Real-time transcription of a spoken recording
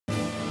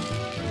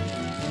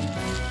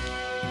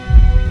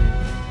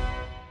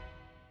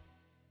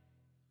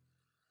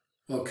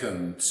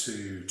Welcome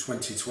to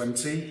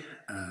 2020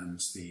 and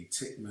the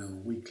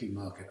Tickmill weekly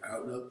market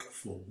outlook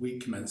for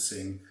week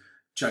commencing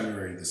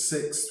January the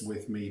 6th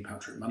with me,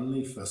 Patrick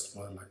Munley. First of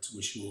all, I'd like to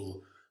wish you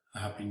all a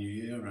happy new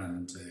year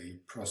and a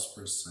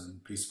prosperous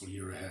and peaceful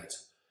year ahead.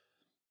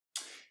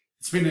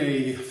 It's been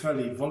a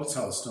fairly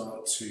volatile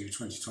start to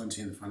 2020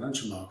 in the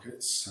financial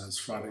markets as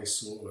Friday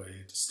saw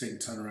a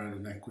distinct turnaround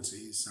in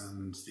equities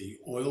and the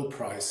oil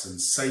price and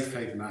safe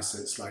haven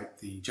assets like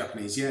the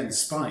Japanese yen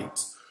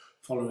spiked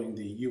following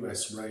the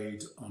US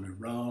raid on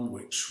Iran,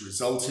 which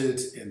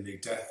resulted in the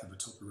death of a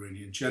top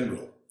Iranian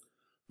general.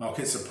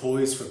 Markets are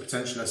poised for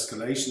potential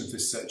escalation of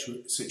this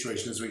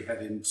situation as we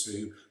head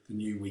into the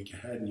new week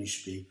ahead, and you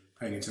should be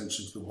paying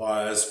attention to the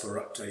wires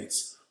for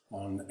updates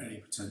on any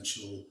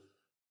potential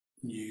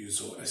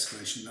news or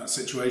escalation in that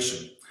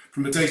situation.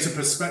 From a data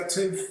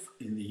perspective,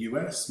 in the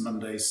US,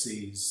 Monday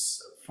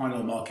sees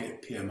final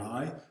market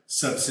PMI,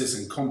 services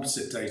and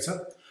composite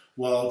data,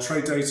 while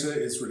trade data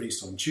is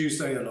released on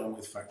Tuesday along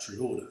with factory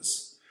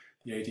orders.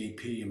 The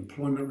ADP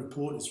employment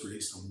report is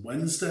released on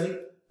Wednesday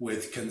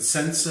with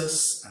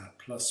consensus at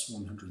plus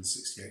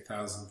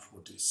 168,000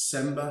 for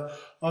December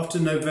after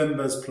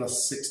November's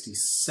plus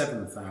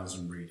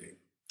 67,000 reading.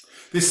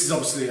 This is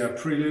obviously a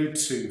prelude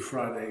to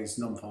Friday's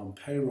non-farm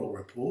payroll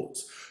report,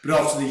 but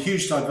after the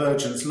huge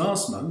divergence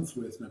last month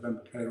with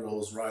November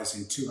payrolls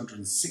rising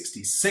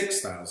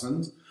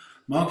 266,000,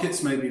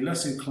 markets may be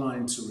less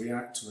inclined to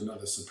react to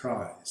another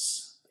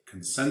surprise. The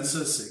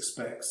consensus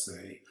expects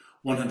a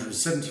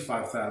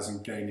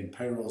 175,000 gain in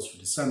payrolls for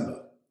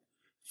December.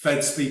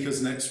 Fed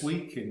speakers next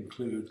week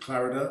include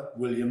Clarida,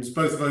 Williams,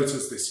 both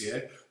voters this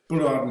year,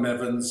 Bullard and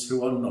Evans,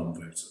 who are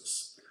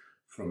non-voters.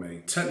 From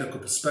a technical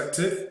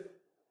perspective,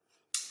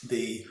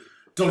 the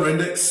dollar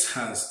index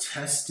has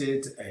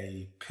tested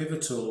a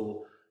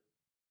pivotal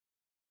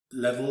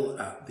level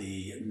at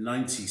the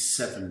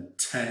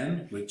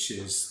 97.10, which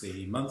is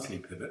the monthly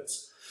pivot.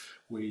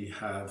 We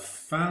have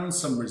found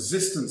some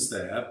resistance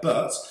there,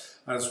 but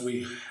as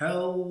we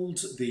held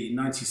the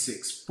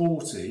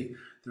 96.40,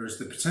 there is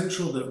the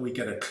potential that we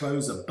get a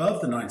close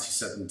above the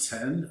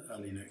 97.10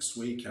 early next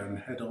week and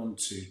head on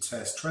to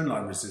test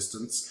trendline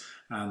resistance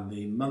and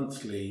the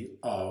monthly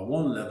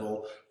R1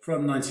 level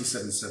from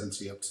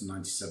 97.70 up to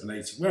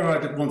 97.80, where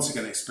I'd once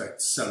again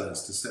expect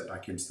sellers to step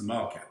back into the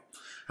market.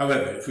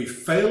 However, if we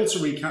fail to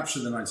recapture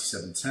the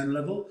 97.10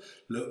 level,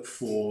 look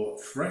for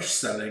fresh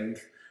selling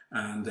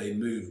and a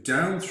move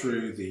down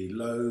through the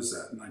lows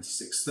at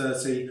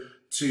 96.30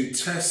 to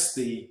test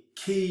the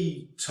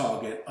key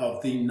target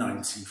of the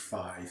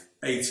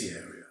 95.80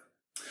 area.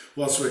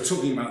 Whilst we're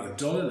talking about the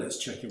dollar, let's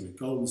check in with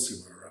gold and see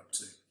what we're up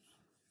to.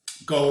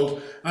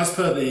 Gold, as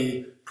per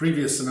the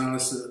previous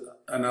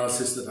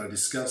analysis that I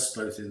discussed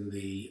both in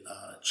the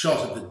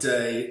chart of the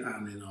day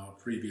and in our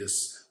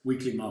previous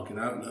weekly market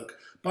outlook,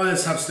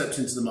 buyers have stepped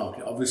into the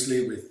market,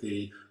 obviously with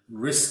the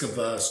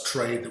risk-averse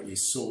trade that we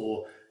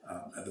saw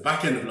at the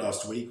back end of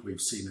last week.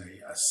 We've seen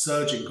a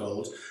surge in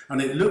gold,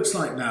 and it looks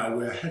like now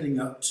we're heading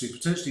up to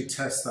potentially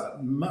test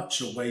that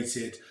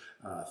much-awaited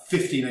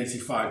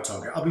 1585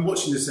 target. I'll be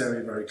watching this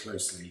area very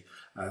closely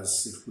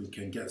as if we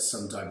can get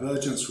some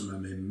divergence from a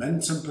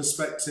momentum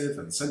perspective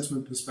and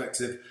sentiment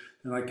perspective,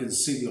 then I can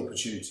see the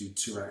opportunity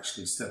to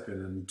actually step in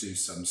and do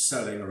some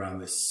selling around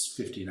this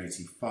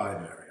 1585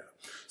 area.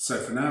 So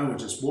for now, we're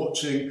just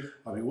watching.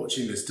 I'll be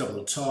watching this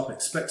double top,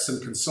 expect some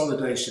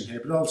consolidation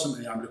here, but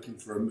ultimately I'm looking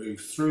for a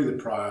move through the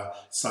prior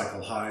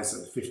cycle highs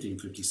at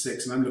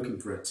 1556, and I'm looking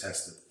for a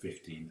test at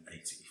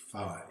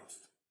 1585.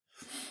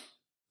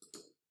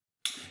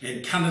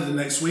 In Canada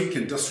next week,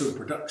 industrial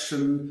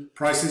production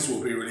prices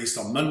will be released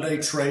on Monday,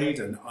 trade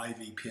and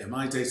IV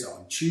PMI data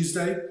on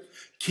Tuesday.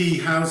 Key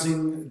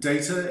housing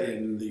data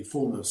in the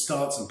form of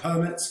starts and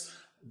permits,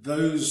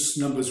 those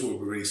numbers will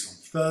be released on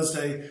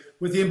Thursday,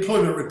 with the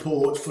employment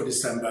report for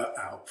December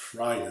out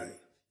Friday.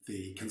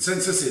 The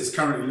consensus is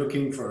currently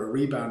looking for a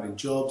rebound in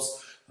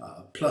jobs,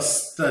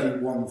 plus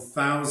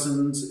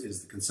 31,000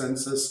 is the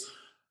consensus,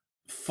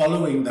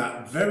 following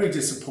that very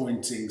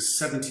disappointing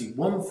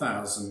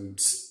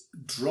 71,000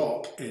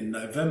 drop in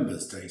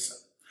November's data.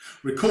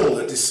 Recall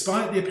that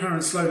despite the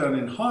apparent slowdown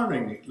in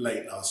hiring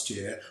late last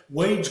year,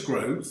 wage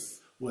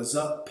growth was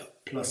up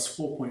plus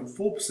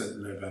 4.4%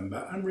 in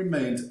November and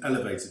remained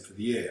elevated for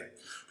the year.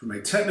 From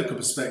a technical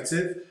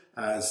perspective,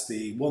 as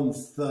the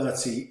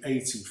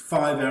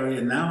 130.85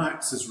 area now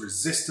acts as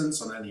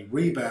resistance on any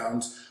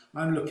rebound,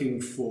 I'm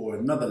looking for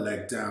another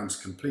leg down to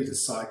complete a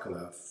cycle,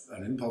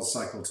 an impulse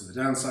cycle to the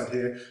downside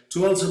here,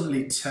 to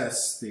ultimately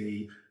test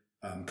the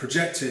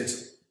projected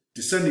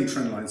descending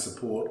trendline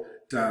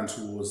support down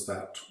towards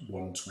that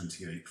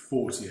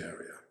 128.40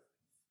 area.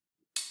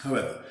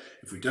 However,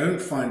 if we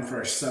don't find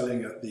fresh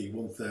selling at the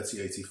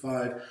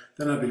 130.85,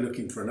 then I'll be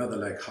looking for another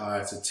leg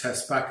higher to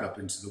test back up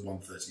into the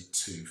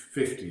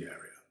 132.50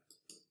 area.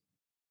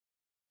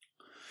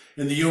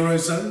 In the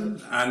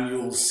Eurozone,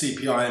 annual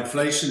CPI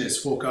inflation is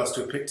forecast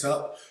to have picked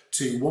up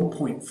to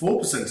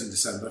 1.4% in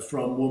December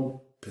from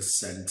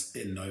 1%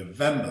 in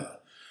November.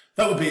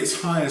 That would be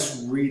its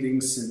highest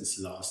reading since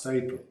last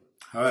April.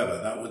 However,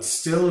 that would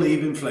still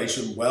leave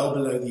inflation well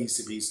below the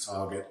ECB's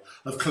target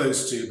of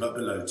close to but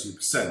below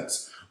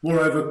 2%.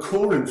 Moreover,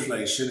 core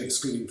inflation,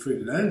 excluding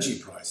food and energy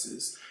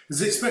prices,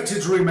 is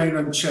expected to remain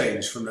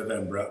unchanged from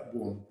November at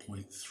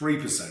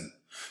 1.3%.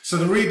 So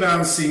the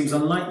rebound seems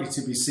unlikely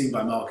to be seen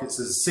by markets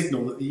as a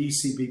signal that the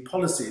ECB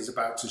policy is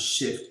about to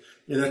shift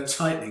in a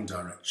tightening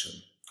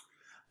direction.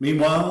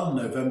 Meanwhile,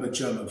 November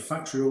German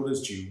factory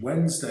orders due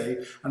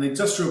Wednesday and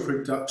industrial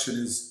production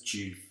is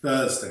due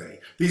Thursday.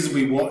 These will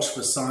be watched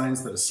for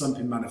signs that a slump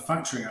in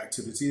manufacturing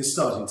activity is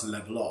starting to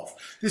level off.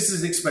 This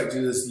is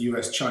expected as the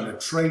US-China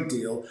trade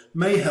deal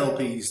may help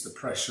ease the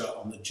pressure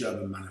on the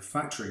German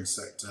manufacturing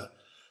sector,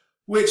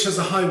 which has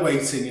a high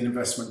weighting in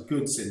investment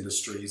goods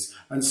industries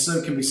and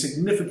so can be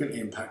significantly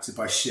impacted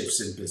by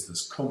shifts in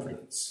business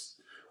confidence.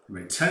 From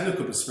a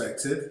technical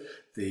perspective,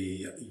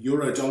 the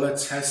euro-dollar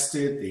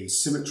tested the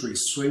symmetry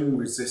swing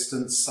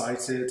resistance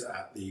cited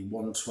at the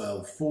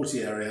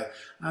 112.40 area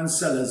and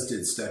sellers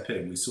did step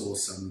in. We saw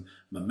some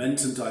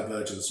momentum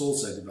divergence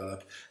also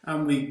develop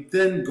and we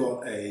then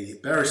got a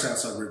bearish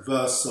outside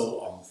reversal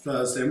on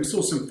Thursday and we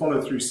saw some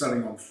follow-through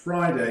selling on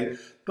Friday,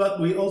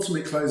 but we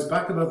ultimately closed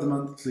back above the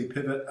monthly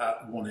pivot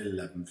at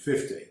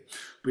 111.50.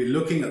 We're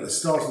looking at the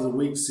start of the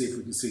week to see if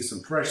we can see some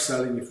fresh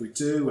selling. If we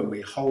do and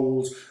we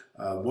hold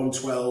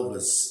 112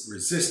 as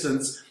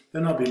resistance,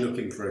 then I'll be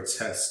looking for a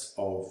test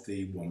of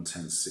the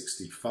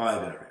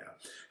 110.65 area.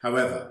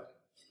 However,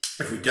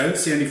 if we don't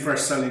see any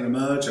fresh selling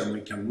emerge and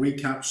we can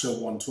recapture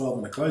 112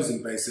 on a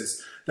closing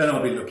basis, then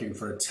I'll be looking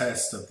for a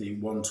test of the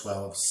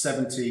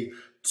 112.70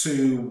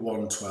 to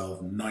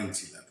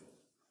 112.90 level.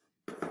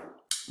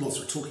 Whilst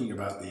we're talking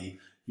about the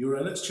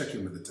euro, let's check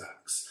in with the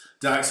DAX.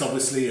 DAX,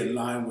 obviously in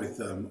line with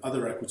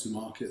other equity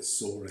markets,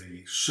 saw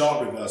a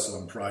sharp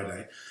reversal on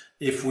Friday.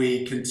 If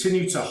we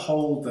continue to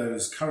hold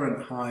those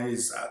current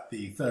highs at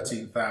the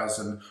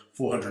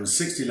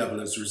 13,460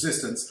 level as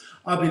resistance,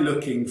 I'll be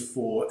looking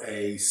for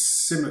a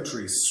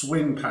symmetry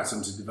swing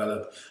pattern to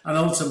develop and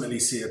ultimately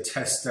see a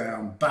test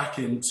down back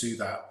into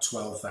that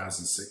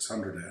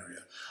 12,600 area.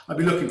 I'll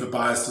be looking for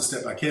buyers to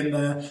step back in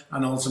there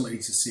and ultimately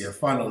to see a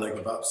final leg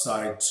of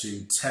upside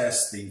to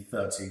test the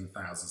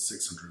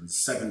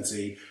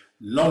 13,670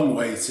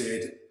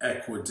 long-weighted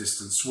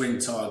equidistant swing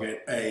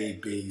target A,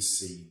 B,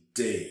 C,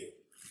 D.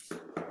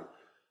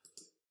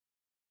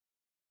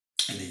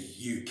 In the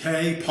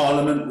UK,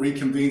 Parliament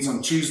reconvenes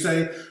on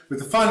Tuesday with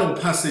the final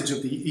passage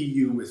of the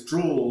EU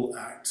Withdrawal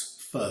Act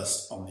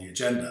first on the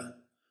agenda.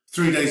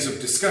 3 days of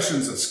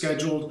discussions are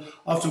scheduled,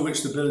 after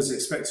which the bill is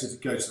expected to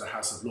go to the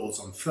House of Lords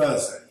on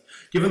Thursday.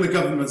 Given the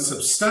government's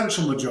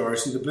substantial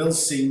majority, the bill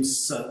seems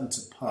certain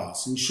to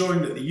pass,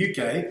 ensuring that the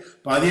UK,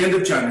 by the end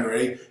of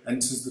January,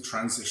 enters the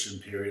transition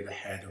period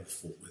ahead of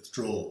full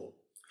withdrawal.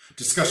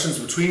 Discussions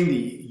between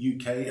the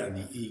UK and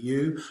the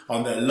EU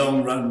on their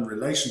long-run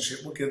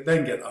relationship will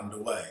then get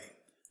underway.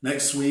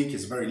 Next week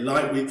is a very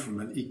light week from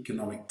an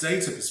economic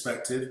data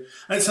perspective,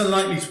 and it's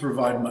unlikely to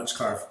provide much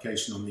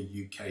clarification on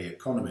the UK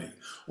economy.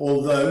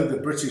 Although the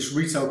British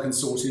Retail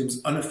Consortium's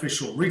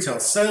unofficial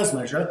retail sales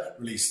measure,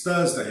 released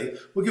Thursday,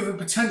 will give a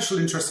potential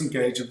interesting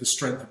gauge of the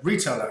strength of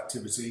retail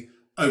activity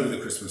over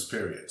the Christmas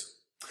period.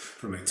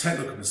 From a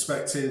technical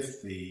perspective,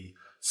 the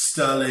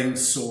sterling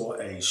saw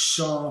a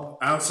sharp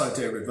outside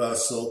day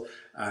reversal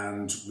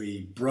and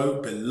we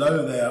broke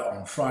below there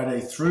on Friday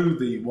through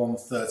the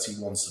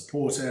 131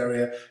 support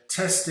area,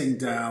 testing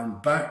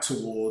down back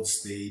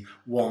towards the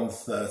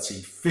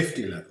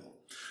 130.50 level.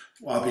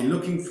 I'll be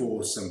looking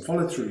for some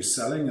follow-through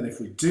selling, and if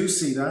we do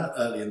see that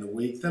early in the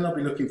week, then I'll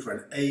be looking for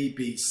an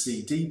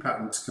ABCD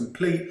pattern to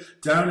complete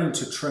down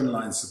into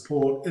trendline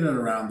support in and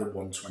around the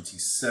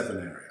 127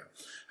 area.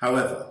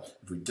 However,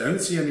 if we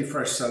don't see any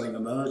fresh selling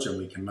emerge and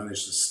we can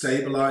manage to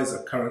stabilise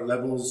at current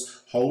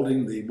levels,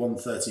 holding the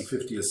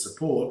 130.50 as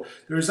support,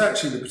 there is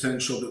actually the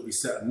potential that we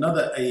set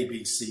another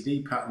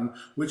ABCD pattern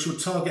which will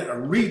target a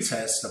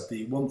retest of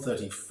the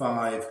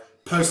 135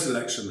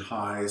 post-election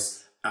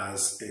highs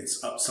as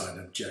its upside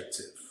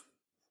objective.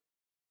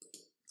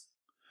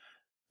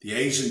 The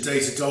Asian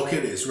data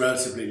docket is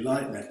relatively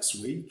light next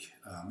week.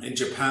 In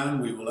Japan,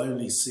 we will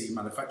only see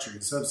manufacturing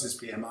and services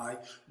PMI,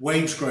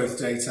 wage growth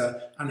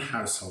data, and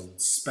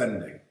household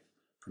spending.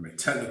 From a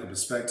technical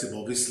perspective,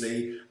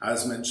 obviously,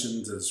 as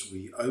mentioned as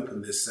we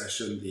open this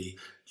session, the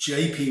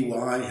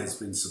JPY has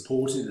been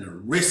supported in a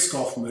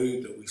risk-off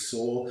move that we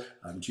saw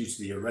due to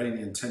the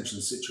Iranian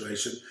tension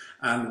situation,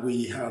 and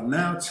we are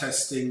now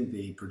testing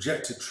the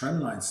projected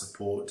trendline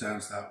support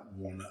down to that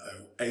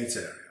 108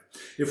 area.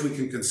 If we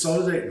can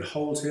consolidate and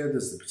hold here,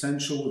 there's the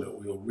potential that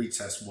we will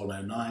retest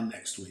 109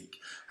 next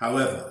week.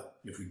 However,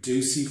 if we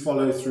do see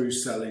follow-through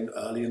selling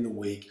early in the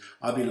week,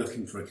 I'll be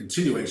looking for a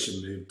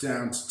continuation move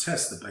down to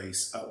test the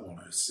base at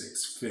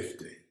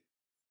 106.50.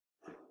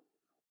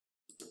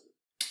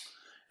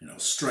 In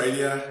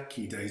Australia,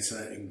 key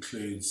data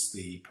includes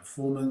the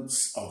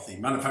performance of the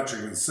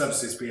manufacturing and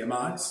services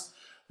PMIs.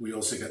 We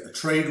also get the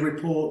trade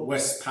report,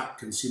 Westpac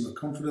consumer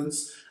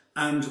confidence,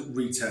 and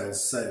retail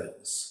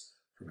sales.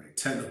 From a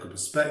technical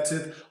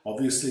perspective,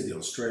 obviously the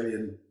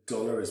Australian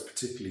dollar is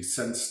particularly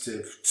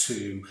sensitive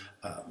to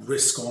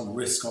risk-on,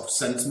 risk-off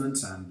sentiment,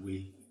 and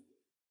we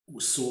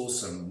saw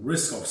some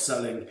risk-off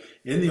selling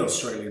in the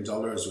Australian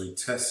dollar as we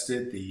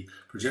tested the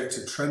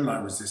projected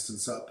trendline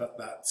resistance up at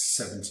that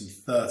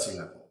 70.30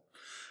 level.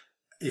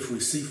 If we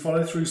see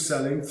follow-through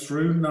selling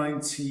through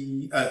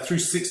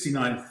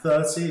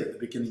 69.30 at the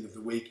beginning of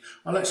the week,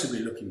 I'll actually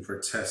be looking for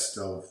a test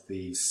of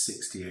the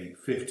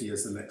 68.50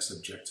 as the next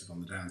objective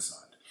on the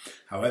downside.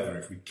 However,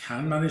 if we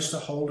can manage to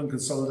hold and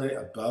consolidate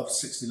above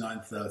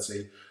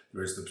 69.30,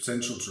 there is the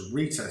potential to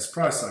retest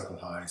price cycle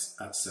highs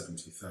at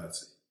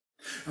 70.30.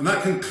 And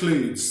that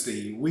concludes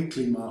the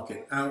weekly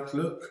market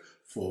outlook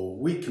for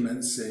week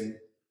commencing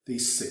the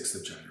 6th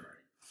of January.